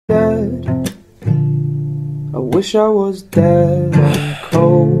wish I was dead and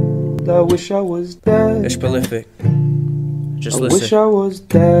cold. I wish I was dead. It's prolific. Just I listen. wish I was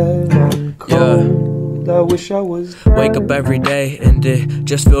dead and cold. I wish I was dead. Wake up every day and it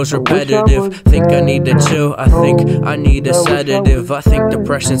just feels repetitive. Think I need to chill, I think I need a sedative. I think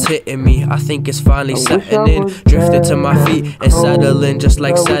depression's hitting me, I think it's finally setting in. Drifting to my feet and settling just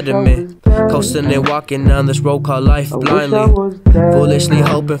like sediment. Coasting and walking down this road called life blindly. Foolishly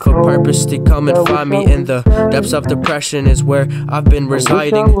hoping for purpose to come and find me. In the depths of depression is where I've been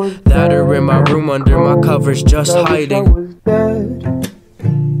residing. That or in my room under my covers just hiding.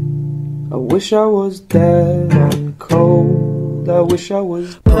 I wish I was dead and cold. I wish I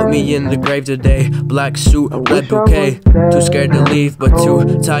was dead. Put me in the grave today. Black suit, red bouquet. Too scared to leave, but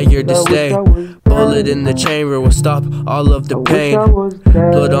too tired to stay. Bullet in the chamber will stop all of the pain.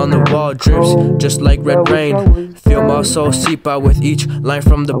 Blood on the wall drips just like red rain. Feel my soul seep out with each line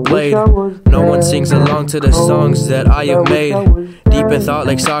from the blade. No one sings along to the songs that I have made. Deep in thought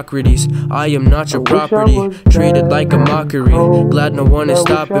like Socrates, I am not your property. Treated like a mockery, glad no one is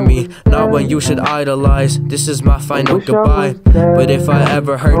stopping me. Not when you should idolize, this is my final goodbye. But if I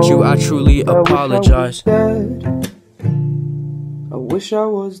ever hurt you, I truly apologize. I wish I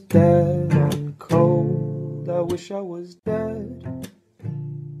was dead and cold. I wish I was dead.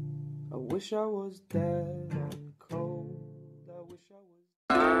 I wish I was dead and cold. I wish I was.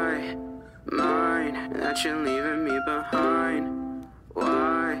 I mind that you're leaving me behind.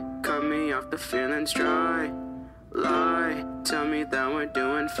 Why cut me off, the feeling's dry? Lie, tell me that we're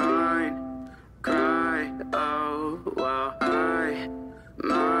doing fine. Cry, oh well. I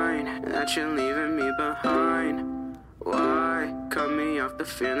mind that you're leaving me behind. Why cut me off, the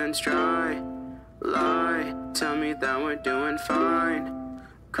feeling's dry? Lie, tell me that we're doing fine.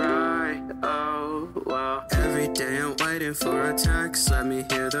 Cry, oh well. Every day I'm waiting for a text, let me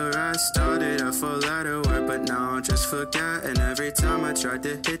hear the rest. Started a full letter word, but now I'll just forget. And every time I tried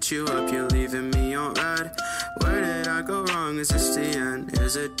to hit you up, you're leaving me on red. Where did I go wrong? Is this the end?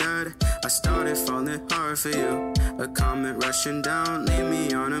 Is it dead? I started falling hard for you. A comment rushing down, leave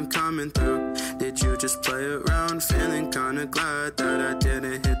me on, I'm coming through. Did you just play around? Feeling kinda glad that I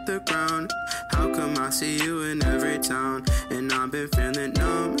didn't hit the ground. How come I see you in every town? And I've been feeling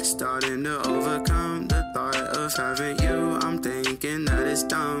numb, starting to overcome the thought of having you. I'm thinking that it's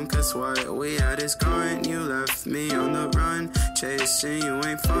dumb, cause what we had is gone. You left me on the run, chasing you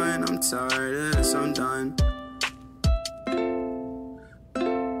ain't fun. I'm tired of this, I'm done.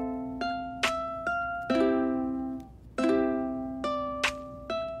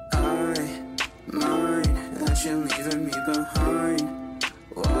 You're leaving me behind.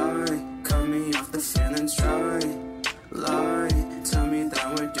 Why cut me off, the feeling's dry? Lie, tell me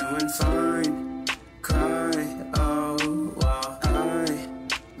that we're doing fine. Cry, oh well. I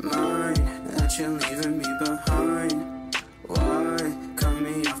mind that you're leaving me behind. Why cut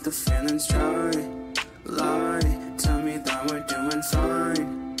me off, the feeling's dry? Lie, tell me that we're doing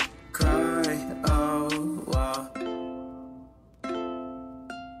fine. Cry, oh well.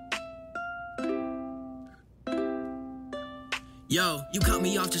 Yo, you cut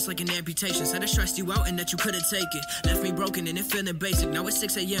me off just like an amputation. Said I stressed you out and that you couldn't take it. Left me broken and it feeling basic. Now it's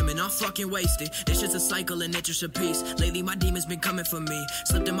 6 AM and I'm fucking wasted. This just a cycle and it's just a piece. Lately my demons been coming for me.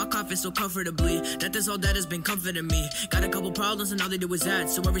 Slipped in my coffin so comfortably. That is all that has been comforting me. Got a couple problems and all they do is add.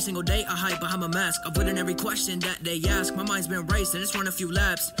 So every single day I hide behind my mask, avoiding every question that they ask. My mind's been racing, it's run a few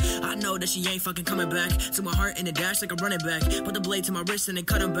laps. I know that she ain't fucking coming back. Took my heart in a dash like a running back. Put the blade to my wrist and then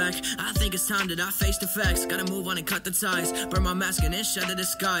cut him back. I think it's time that I face the facts. Gotta move on and cut the ties. Burn my mask and then shed the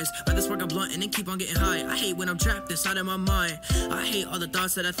disguise. Rather spark a blunt and then keep on getting high. I hate when I'm trapped inside of my mind. I hate all the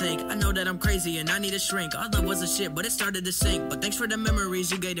thoughts that I think. I know that I'm crazy and I need a shrink. All love was a shit, but it started to sink. But thanks for the memories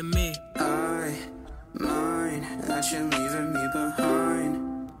you gave to me. I mind that you're leaving me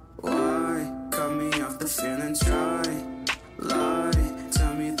behind. Why cut me off, the feeling's dry? Lie,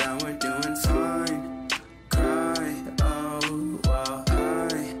 tell me that we're doing fine. Cry, oh well.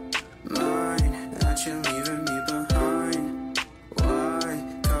 I mind that you're leaving me behind. Why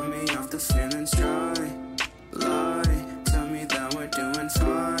cut me off, the feeling's dry? Lie, tell me that we're doing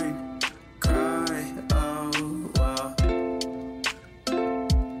fine. Cry, oh well.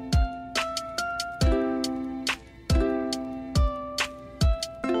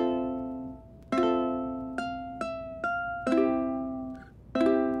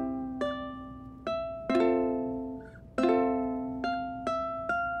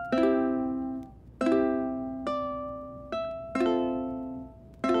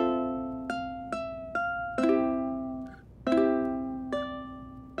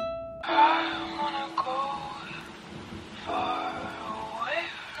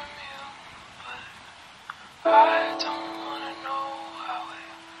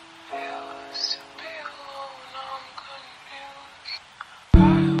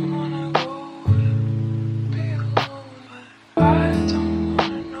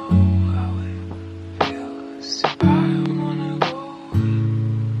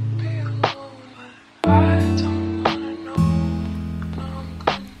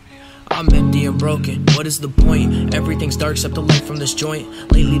 broken. What is the point? Everything's dark except the light from this joint.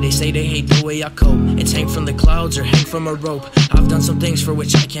 Lately they say they hate the way I cope. It's hang from the clouds or hang from a rope. I've done some things for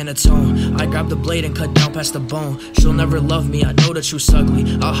which I can't atone. I grab the blade and cut down past the bone. She'll never love me, I know the truth's ugly.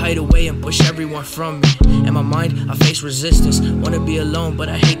 I'll hide away and push everyone from me. In my mind, I face resistance. Wanna be alone, but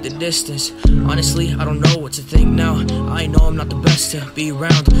I hate the distance. Honestly, I don't know what to think now. I know I'm not the best to be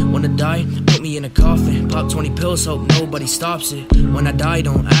around. Wanna die? Put me in a coffin. Pop 20 pills, hope nobody stops it. When I die,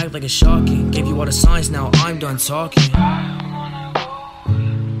 don't act like it's shocking. Gave you all the signs, now I'm done talking.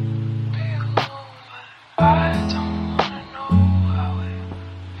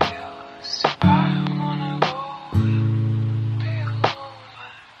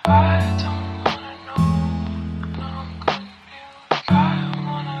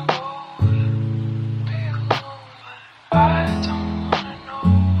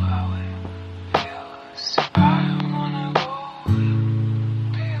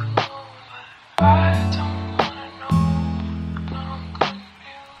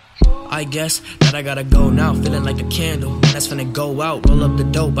 I guess that I gotta go now, feeling like a candle. When that's finna go out, roll up the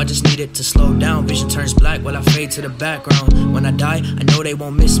dope, I just need it to slow down. Vision turns black while I fade to the background. When I die, I know they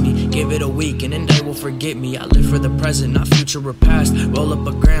won't miss me. Give it a week and then they will forget me. I live for the present, not future or past. Roll up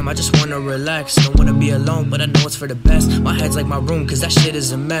a gram, I just wanna relax. Don't wanna be alone, but I know it's for the best. My head's like my room, cause that shit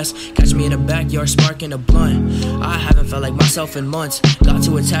is a mess. Catch me in the backyard, sparking a blunt. I haven't felt like myself in months. Got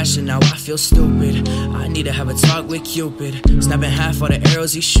too attached and now I feel stupid. I need to have a talk with Cupid. Snapping half all the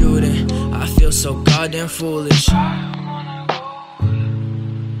arrows he's shooting. I feel so goddamn foolish.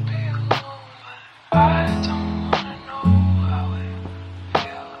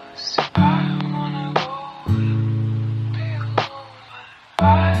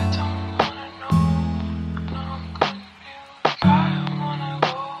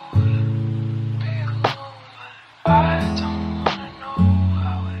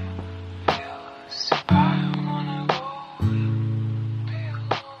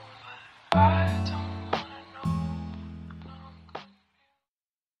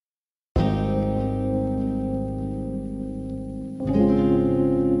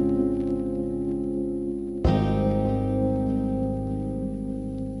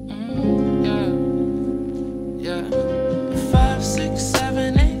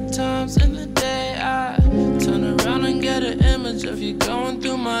 Of you going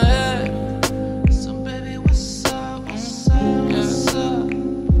through my head. So baby, what's up? What's up? What's up? I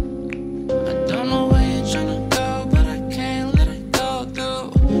don't know where you're tryna go, but I can't let it go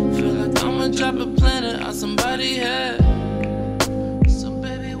through. Feel like I'ma drop a planet on somebody's head. So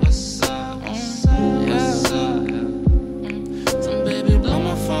baby, what's up? What's up? What's up? So baby, blow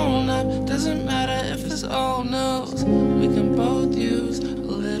my phone up. Doesn't matter if it's old news. We can both use a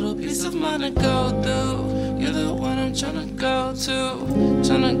little piece of mind to go through. You're the one I'm tryna go to,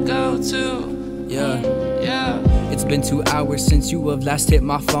 yeah. It's been 2 hours since you have last hit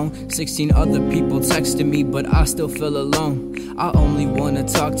my phone. 16 other people texted me, but I still feel alone. I only wanna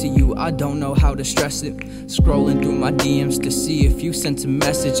talk to you, I don't know how to stress it. Scrolling through my DMs to see if you sent a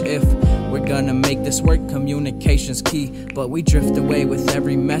message. If we're gonna make this work, communication's key. But we drift away with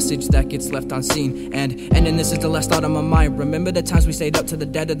every message that gets left unseen. And then this is the last thought on my mind. Remember the times we stayed up to the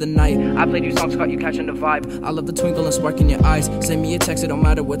dead of the night. I played you songs, caught you catching the vibe. I love the twinkle and spark in your eyes. Send me a text, it don't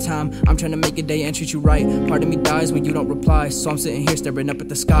matter what time. I'm trying to make a day and treat you right. Part of me dies when you don't reply. So I'm sitting here staring up at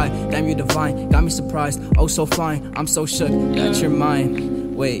the sky. Damn, you divine, got me surprised. Oh, so fine, I'm so shook that you're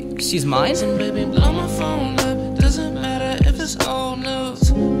mine. Wait, she's mine? Listen, baby, blow my phone up. Doesn't matter if it's old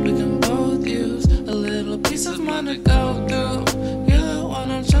news. We can both use a little piece of mind to go through. You're the one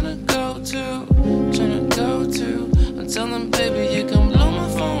I'm tryna go to. I'm telling baby you can blow my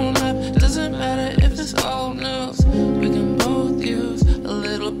phone up. Doesn't matter if it's old news. We can both use a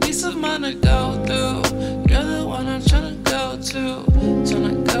little piece of mind to go through. You're the one I'm tryna go to,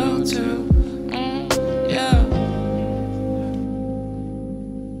 yeah.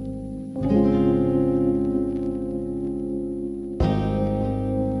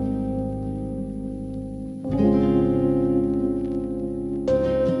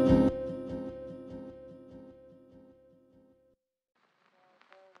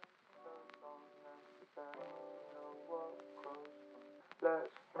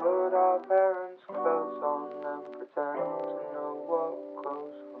 Let's put our parents' clothes on and pretend to know what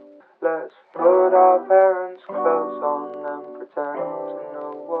goes wrong. Let's put our parents' clothes on and pretend to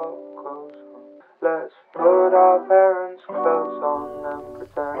know what goes wrong. Let's put our parents' clothes on and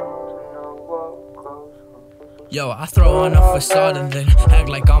pretend to know what goes wrong. Yo, I throw on a facade and then act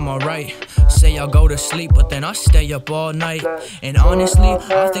like I'm alright. Say I'll go to sleep, but then I stay up all night. And honestly,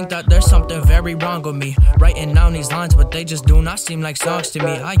 I think that there's something very wrong with me. Writing down these lines, but they just do not seem like songs to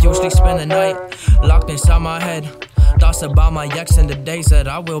me. I usually spend the night locked inside my head. Thoughts about my ex and the days that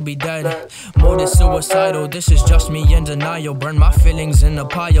I will be dead. Mood is suicidal, this is just me in denial. Burn my feelings in a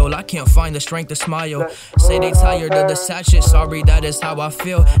pile, I can't find the strength to smile. Say they tired of the sad shit, sorry that is how I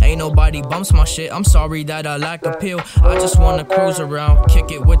feel. Ain't nobody bumps my shit, I'm sorry that I lack appeal. I just wanna cruise around,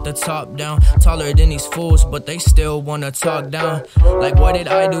 kick it with the top down. Taller than these fools, but they still wanna talk down. Like what did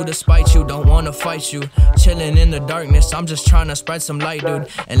I do to spite you, don't wanna fight you. Chilling in the darkness, I'm just trying to spread some light, dude.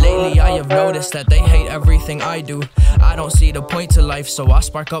 And lately I have noticed that they hate everything I do. I don't see the point to life, so I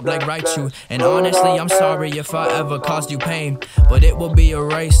spark up like Raichu. And honestly, I'm sorry if I ever caused you pain, but it will be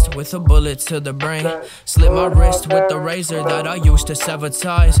erased with a bullet to the brain. Slit my wrist with the razor that I used to sever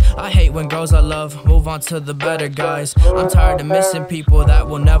ties. I hate when girls I love move on to the better guys. I'm tired of missing people that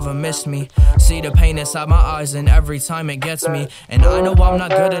will never miss me. See the pain inside my eyes and every time it gets me. And I know I'm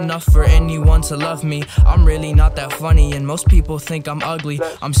not good enough for anyone to love me. I'm really not that funny and most people think I'm ugly.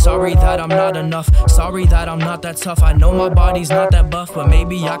 I'm sorry that I'm not enough, sorry that I'm not that tough. I know my body's not that buff, but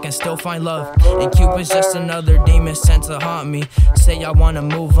maybe I can still find love. And Cupid's just another demon sent to haunt me. Say I wanna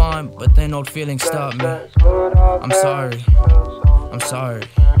move on, but then old feelings stop me. I'm sorry, I'm sorry.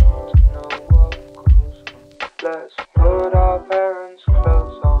 Let's put our parents'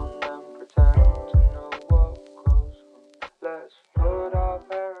 clothes on and pretend to know what goes on. Let's put our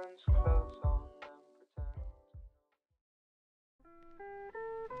parents' clothes on and pretend.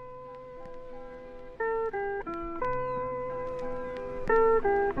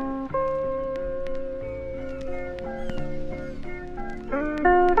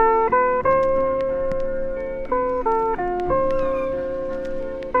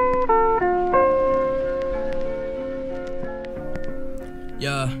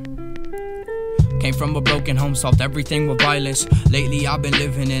 Yeah. Came from a broken home, solved everything with violence. Lately I've been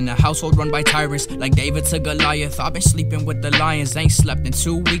living in a household run by tyrants, like David to Goliath. I've been sleeping with the lions, ain't slept in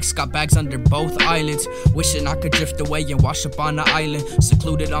 2 weeks. Got bags under both eyelids, wishing I could drift away and wash up on the island.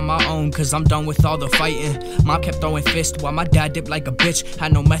 Secluded on my own, cause I'm done with all the fighting. Mom kept throwing fists while my dad dipped like a bitch.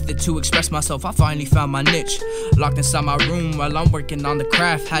 Had no method to express myself, I finally found my niche. Locked inside my room while I'm working on the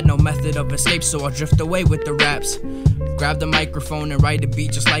craft. Had no method of escape, so I drift away with the raps. Grab the microphone and write a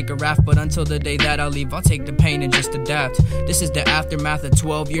beat just like a raft. But until the day that I leave, I'll take the pain and just adapt. This is the aftermath of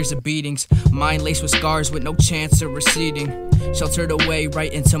 12 years of beatings. Mind laced with scars with no chance of receding. Sheltered away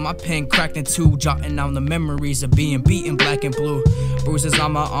right into my pen, cracked in two, jotting down the memories of being beaten black and blue. Bruises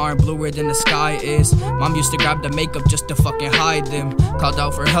on my arm, bluer than the sky is. Mom used to grab the makeup just to fucking hide them. Called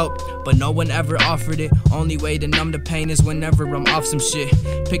out for help, but no one ever offered it. Only way to numb the pain is whenever I'm off some shit.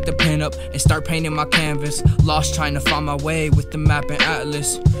 Pick the pen up and start painting my canvas. Lost trying to find my way with the map and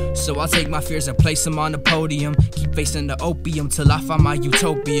atlas. So I'll take my fears and place them on the podium. Keep facing the opium till I find my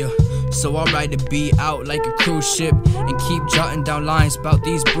utopia. So I'll ride the beat out like a cruise ship and keep jotting down lines about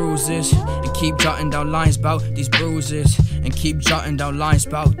these bruises. And keep jotting down lines about these bruises. And keep jotting down lines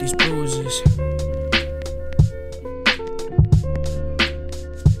about these bruises.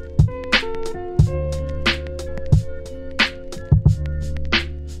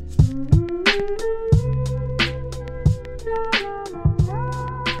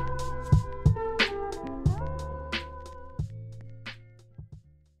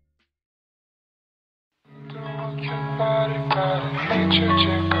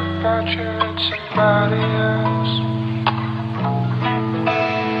 About you and somebody else.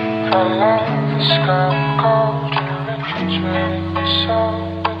 How long the sky cold, you're infiltrating your soul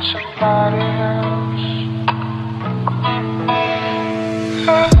with somebody else. I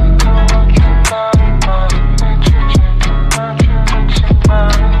don't want your body, but I need to think about you and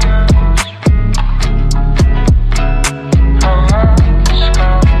somebody else. How long the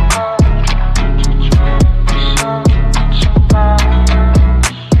sky cold, you're infiltrating your soul with somebody else.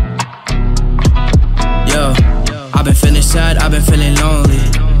 I've been feeling sad, I've been feeling lonely.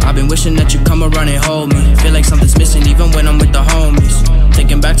 I've been wishing that you come around and hold me. Feel like something's missing even when I'm with the homies.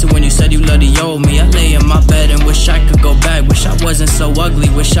 Thinking back to when you said you loved the old me. I lay in my bed and wish I could go back. Wish I wasn't so ugly,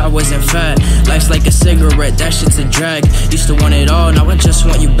 wish I wasn't fat. Life's like a cigarette, that shit's a drag. Used to want it all, now I just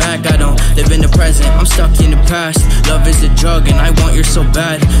want you back. I don't live in the present, I'm stuck in the past. Love is a drug and I want yours so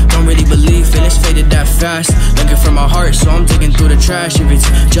bad. Don't really believe feelings faded that fast. Looking for my heart, so I'm digging through the trash. If it's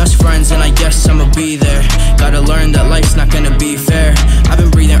just friends, then I guess I'ma be there. Gotta learn that life's not gonna be fair. I've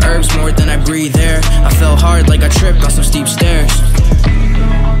been breathing herbs more than I breathe air. I fell hard like I tripped on some steep stairs.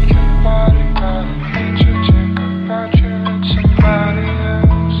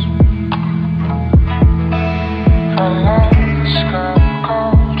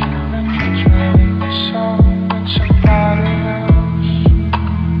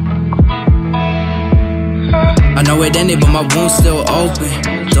 it ended, but my wound's still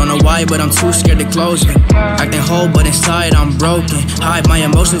open. Don't know why, but I'm too scared to close them. Acting whole, but inside I'm broken. Hide my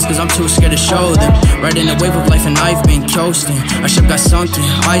emotions cause I'm too scared to show them. Riding the wave of life and I've been coasting. Our ship got sunken,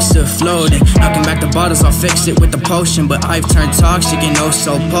 I still floating. Knocking back the bottles, I'll fix it with the potion. But I've turned toxic and oh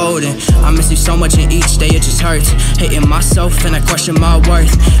so potent. I miss you so much and each day it just hurts. Hating myself and I question my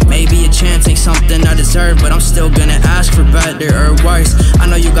worth. Maybe a chance ain't something I deserve, but I'm still gonna ask for better or worse. I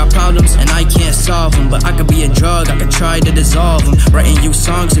know you got problems and I can't solve them, but I could be a drug, I could try to dissolve them. Writing you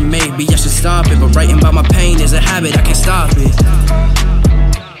songs and maybe I should stop it, but writing about my pain is a habit, I can't stop it.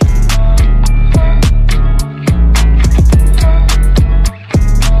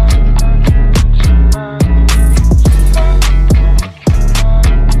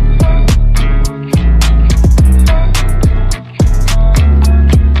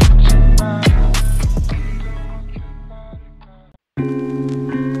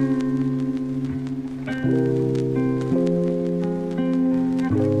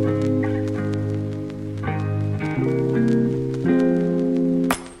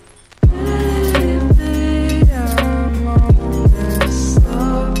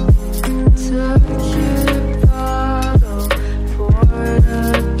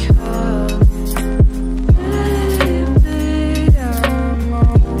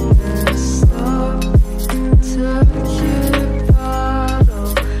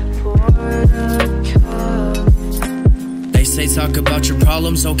 Talk about your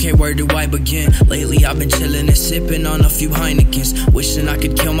problems, okay, where do I begin? Lately I've been chilling and sipping on a few Heinekens. Wishing I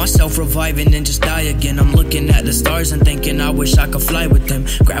could kill myself, reviving and just die again. I'm looking at the stars and thinking I wish I could fly with them.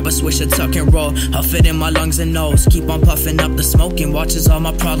 Grab a swish of tuck and roll, huff it in my lungs and nose. Keep on puffing up the smoke and watch as all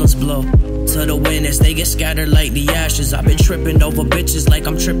my problems blow to the wind as they get scattered like the ashes. I've been tripping over bitches like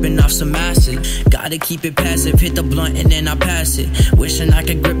I'm tripping off some acid. Gotta keep it passive, hit the blunt and then I pass it. Wishing I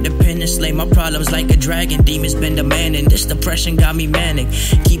could grip the pen and slay my problems like a dragon. Demons been demanding, this depression got me manic.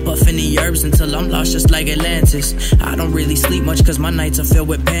 Keep puffing the herbs until I'm lost just like Atlantis. I don't really sleep much cause my nights are filled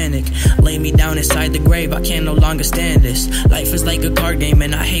with panic. Lay me down inside the grave, I can no longer stand this. Life is like a card game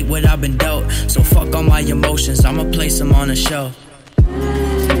and I hate what I've been dealt. So fuck all my emotions, I'ma place them on a shelf.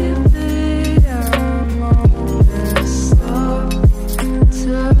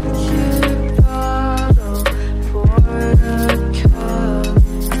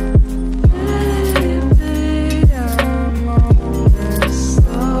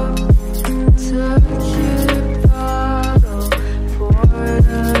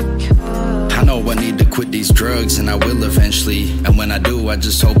 Drugs and I will eventually, and when I do I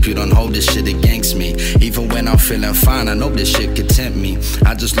just hope you don't hold this shit against me. Even when I'm feeling fine, I know this shit could tempt me.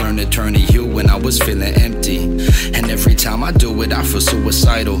 I just learned to turn to you when I was feeling empty, and every time I do it I feel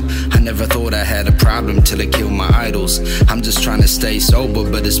suicidal. I never thought I had a problem till it killed my idols. I'm just trying to stay sober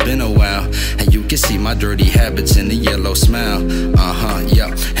but it's been a while, and you can see my dirty habits in the yellow smile.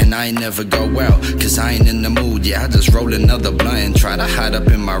 Yeah, and I ain't never go out cause I ain't in the mood. Yeah, I just roll another blunt and try to hide up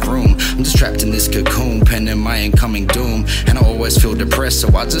in my room. I'm just trapped in this cocoon, penning my incoming doom, and I always feel depressed,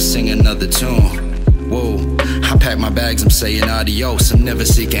 so I just sing another tune. Whoa, I pack my bags, I'm saying adios. I'm never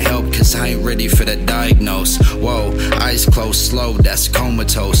seeking help cause I ain't ready for that diagnose. Whoa, eyes closed slow, that's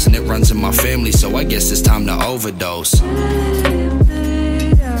comatose, and it runs in my family, so I guess it's time to overdose.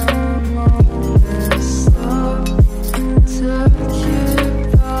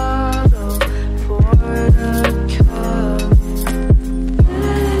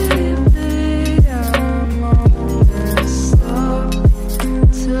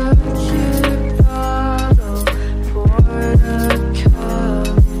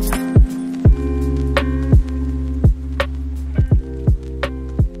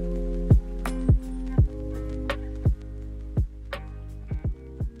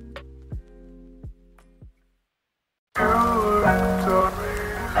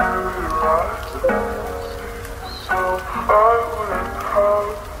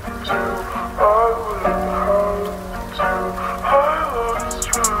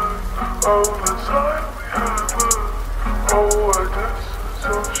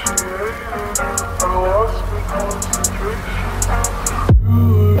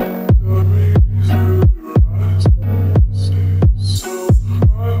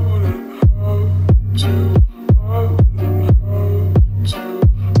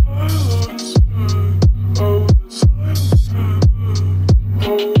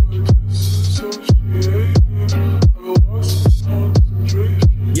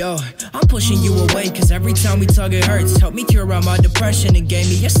 we talk it hurts. Help me cure out my depression and gave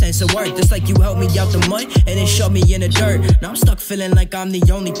me a sense of worth. Just like you helped me out the mud and then showed me in the dirt. Now I'm stuck feeling like I'm the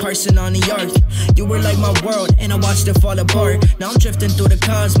only person on the earth. You were like my world and I watched it fall apart. Now I'm drifting through the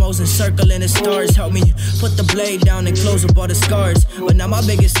cosmos and circling the stars. Help me put the blade down and close up all the scars. But now my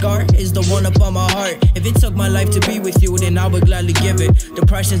biggest scar is the one up on my heart. If it took my life to be with you, then I would gladly give it.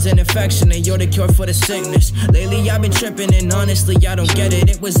 Depression's an infection and you're the cure for the sickness. Lately I've been tripping and honestly I don't get it.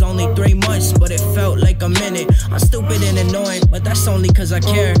 It was only 3 months but it felt like a minute. I'm stupid and annoying but that's only cause I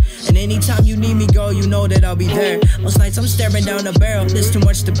care. And anytime you need me, girl, you know that I'll be there. Most nights I'm staring down the barrel, there's too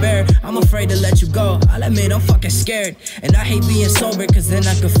much to bear. I'm afraid to let you go, I'll admit I'm fucking scared. And I hate being sober cause then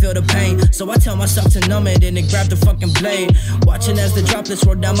I could feel the pain. So I tell myself to numb it and then grab the fucking blade. Watching as the droplets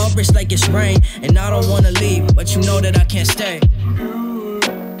roll down my wrist like it's rain. And I don't wanna leave, but you know that I can't stay.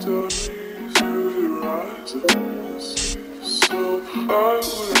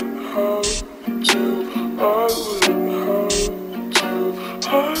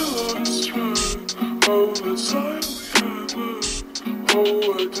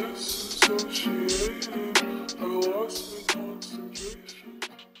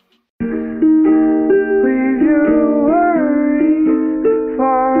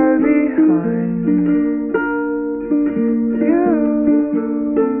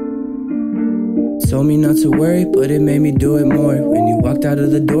 Told me not to worry, but it made me do it more. When you walked out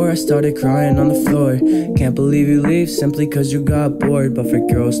of the door, I started crying on the floor. Can't believe you leave simply cause you got bored. But for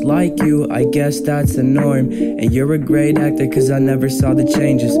girls like you, I guess that's the norm. And you're a great actor cause I never saw the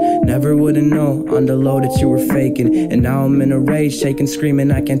changes. Never would've known on the low that you were faking. And now I'm in a rage, shaking,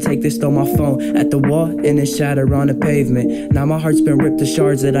 screaming, I can't take this, throw my phone at the wall and it shatter on the pavement. Now my heart's been ripped to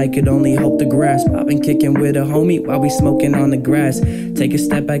shards that I could only hope to grasp. I've been kicking with a homie while we smoking on the grass. Take a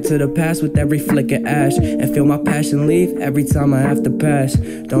step back to the past with every flick of ash, and feel my passion leave every time I have to pass.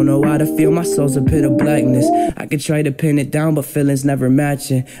 Don't know how to feel, my soul's a pit of blackness. I could try to pin it down, but feelings never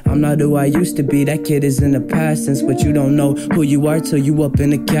matching. I'm not who I used to be, that kid is in the past tense. But you don't know who you are till you up in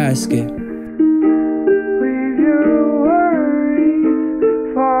the casket. Leave your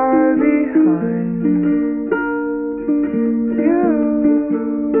worries far behind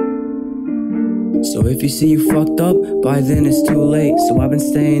So if you see you fucked up, by then it's too late. So I've been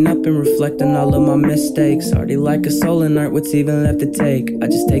staying up and reflecting all of my mistakes. Already like a soul in art, what's even left to take? I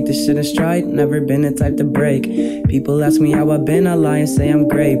just take this shit in stride, never been the type to break. People ask me how I've been, I lie and say I'm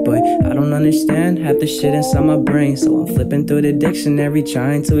great. But I don't understand half the shit inside my brain. So I'm flipping through the dictionary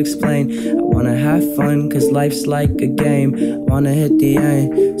trying to explain. I wanna have fun cause life's like a game. I wanna hit the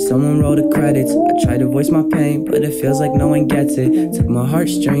aim, someone roll the credits. I try to voice my pain, but it feels like no one gets it. Took my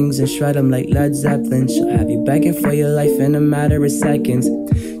heartstrings and shred them like Led Zeppelin. She'll have you begging for your life in a matter of seconds.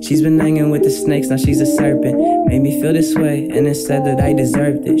 She's been hanging with the snakes, now she's a serpent. Made me feel this way, and it said that I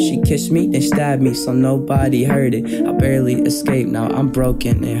deserved it. She kissed me, then stabbed me, so nobody heard it. I barely escaped, now I'm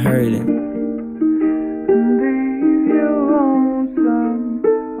broken and hurting.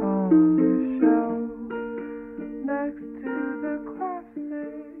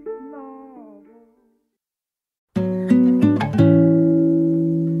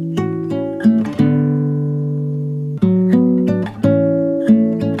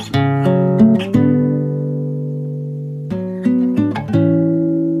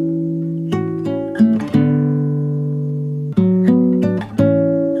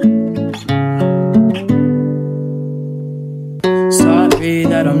 Sorry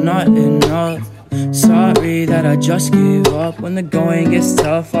that I'm not enough. Sorry that I just give up when the going gets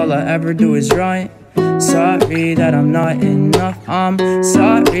tough. All I ever do is run. Sorry that I'm not enough. I'm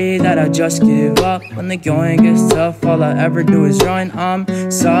sorry that I just give up when the going gets tough. All I ever do is run. I'm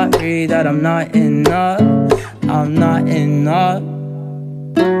sorry that I'm not enough. I'm not enough.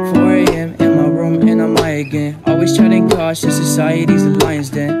 4 a.m. in my room and I'm high again. Always treading cautious, society's the lion's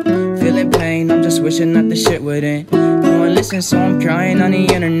den. Feeling pain, I'm just wishing that the shit would end. No one listens, so I'm crying on the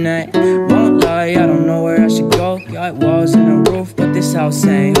internet. Won't lie, I don't know where I should go. Got walls and a roof, but this house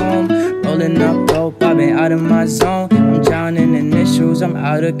ain't home. Rolling up dope, I've been out of my zone. I'm drowning in issues, I'm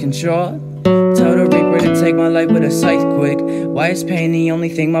out of control. Tell the reaper to take my life with a scythe quick. Why is pain the only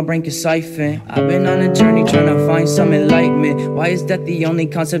thing my brain can siphon? I've been on a journey trying to find some enlightenment. Why is death the only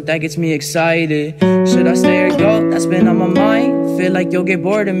concept that gets me excited? Should I stay or go? That's been on my mind. Feel like you'll get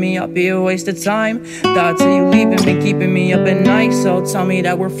bored of me, I'll be a waste of time. Thoughts of you leaving been keeping me up at night. So tell me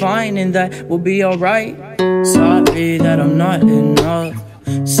that we're fine and that we'll be alright. Sorry that I'm not enough.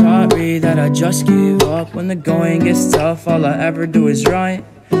 Sorry that I just give up when the going gets tough. All I ever do is run.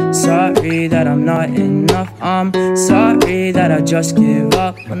 Sorry that I'm not enough. I'm sorry that I just give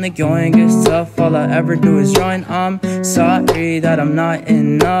up when the going gets tough. All I ever do is run. I'm sorry that I'm not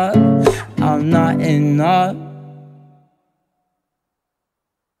enough. I'm not enough.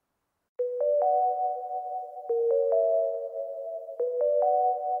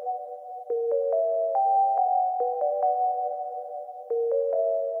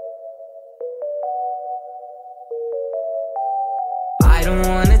 I don't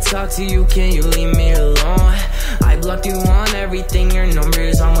wanna talk to you, can you leave me alone? I blocked you on everything, your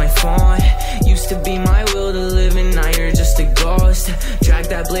number's on my phone. Used to be my will to live and now you're just a ghost. Drag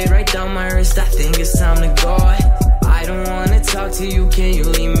that blade right down my wrist, I think it's time to go. I don't wanna talk to you, can you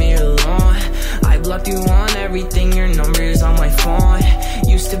leave me alone? I blocked you on everything, your number's on my phone.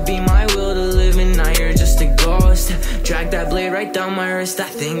 Used to be my will to live and now you're just a ghost. Drag that blade right down my wrist, I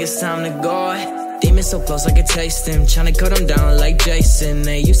think it's time to go. Demons so close I could taste them, tryna cut them down like Jason.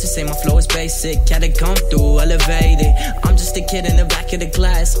 They used to say my flow is basic, had to come through elevated. I'm just a kid in the back of the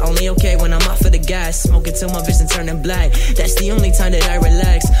class, only okay when I'm off of the gas. Smoking till my vision turning black, that's the only time that I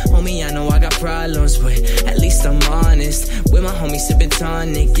relax. Homie, I know I got problems, but at least I'm honest. With my homie sipping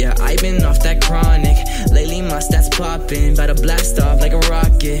tonic, yeah, I been off that chronic. Lately my stats popping, about to blast off like a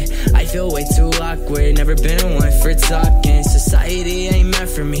rocket. I feel way too awkward, never been one for talking. Society ain't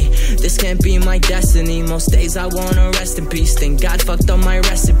meant for me, this can't be my destiny. Most days I wanna rest in peace, thank God fucked up my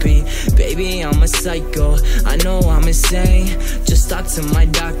recipe. Baby, I'm a psycho, I know I'm insane. Just talked to my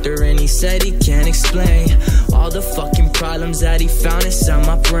doctor and he said he can't explain all the fucking problems that he found inside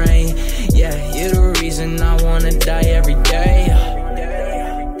my brain. Yeah, you're the reason I wanna die every day.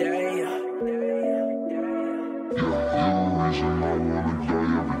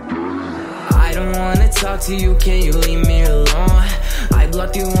 I don't wanna talk to you, can you leave me alone? I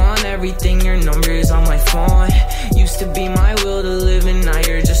blocked you on everything, your number's on my phone. Used to be my will to live and now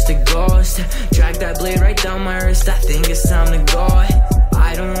you're just a ghost. Drag that blade right down my wrist, I think it's time to go.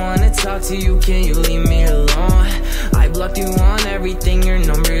 I don't wanna talk to you, can you leave me alone? I blocked you on everything, your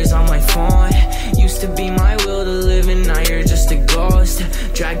number's on my phone. Used to be my will to live and now you're just a ghost.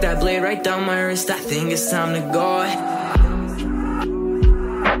 Drag that blade right down my wrist, I think it's time to go.